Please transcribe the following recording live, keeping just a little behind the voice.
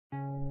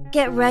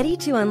Get ready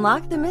to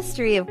unlock the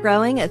mystery of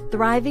growing a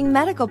thriving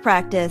medical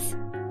practice.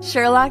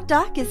 Sherlock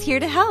Doc is here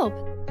to help.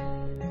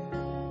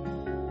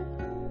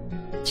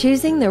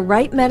 Choosing the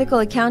right medical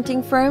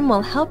accounting firm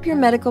will help your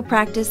medical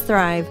practice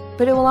thrive,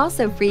 but it will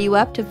also free you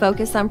up to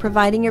focus on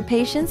providing your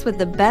patients with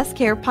the best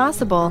care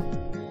possible.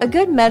 A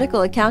good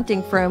medical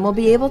accounting firm will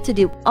be able to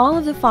do all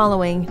of the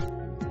following: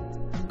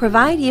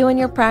 provide you and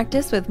your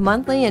practice with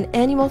monthly and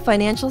annual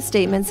financial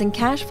statements and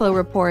cash flow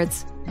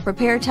reports,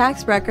 prepare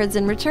tax records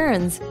and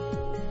returns,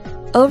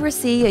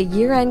 oversee a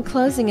year-end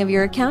closing of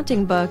your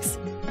accounting books,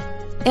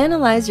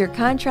 analyze your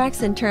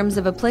contracts in terms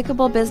of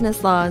applicable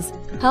business laws,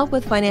 help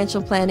with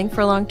financial planning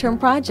for long-term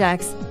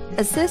projects,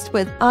 assist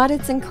with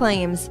audits and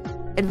claims,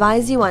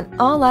 advise you on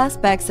all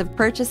aspects of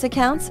purchase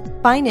accounts,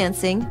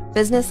 financing,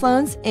 business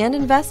loans, and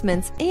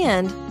investments,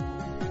 and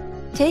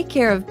take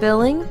care of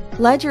billing,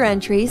 ledger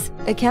entries,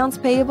 accounts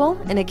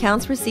payable, and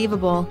accounts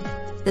receivable.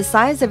 The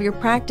size of your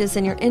practice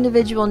and your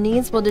individual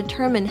needs will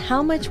determine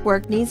how much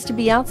work needs to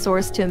be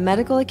outsourced to a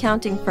medical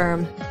accounting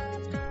firm.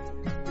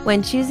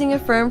 When choosing a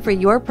firm for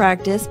your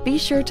practice, be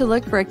sure to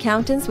look for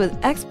accountants with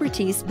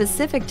expertise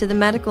specific to the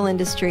medical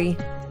industry.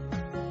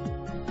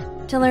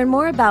 To learn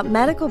more about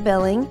medical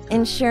billing,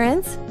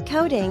 insurance,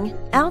 coding,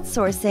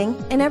 outsourcing,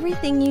 and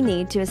everything you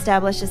need to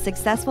establish a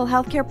successful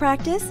healthcare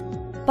practice,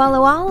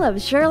 follow all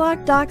of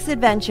Sherlock Doc's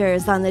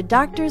adventures on the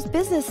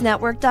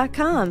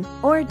doctorsbusinessnetwork.com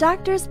or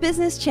Doctor's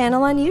Business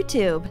channel on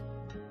YouTube.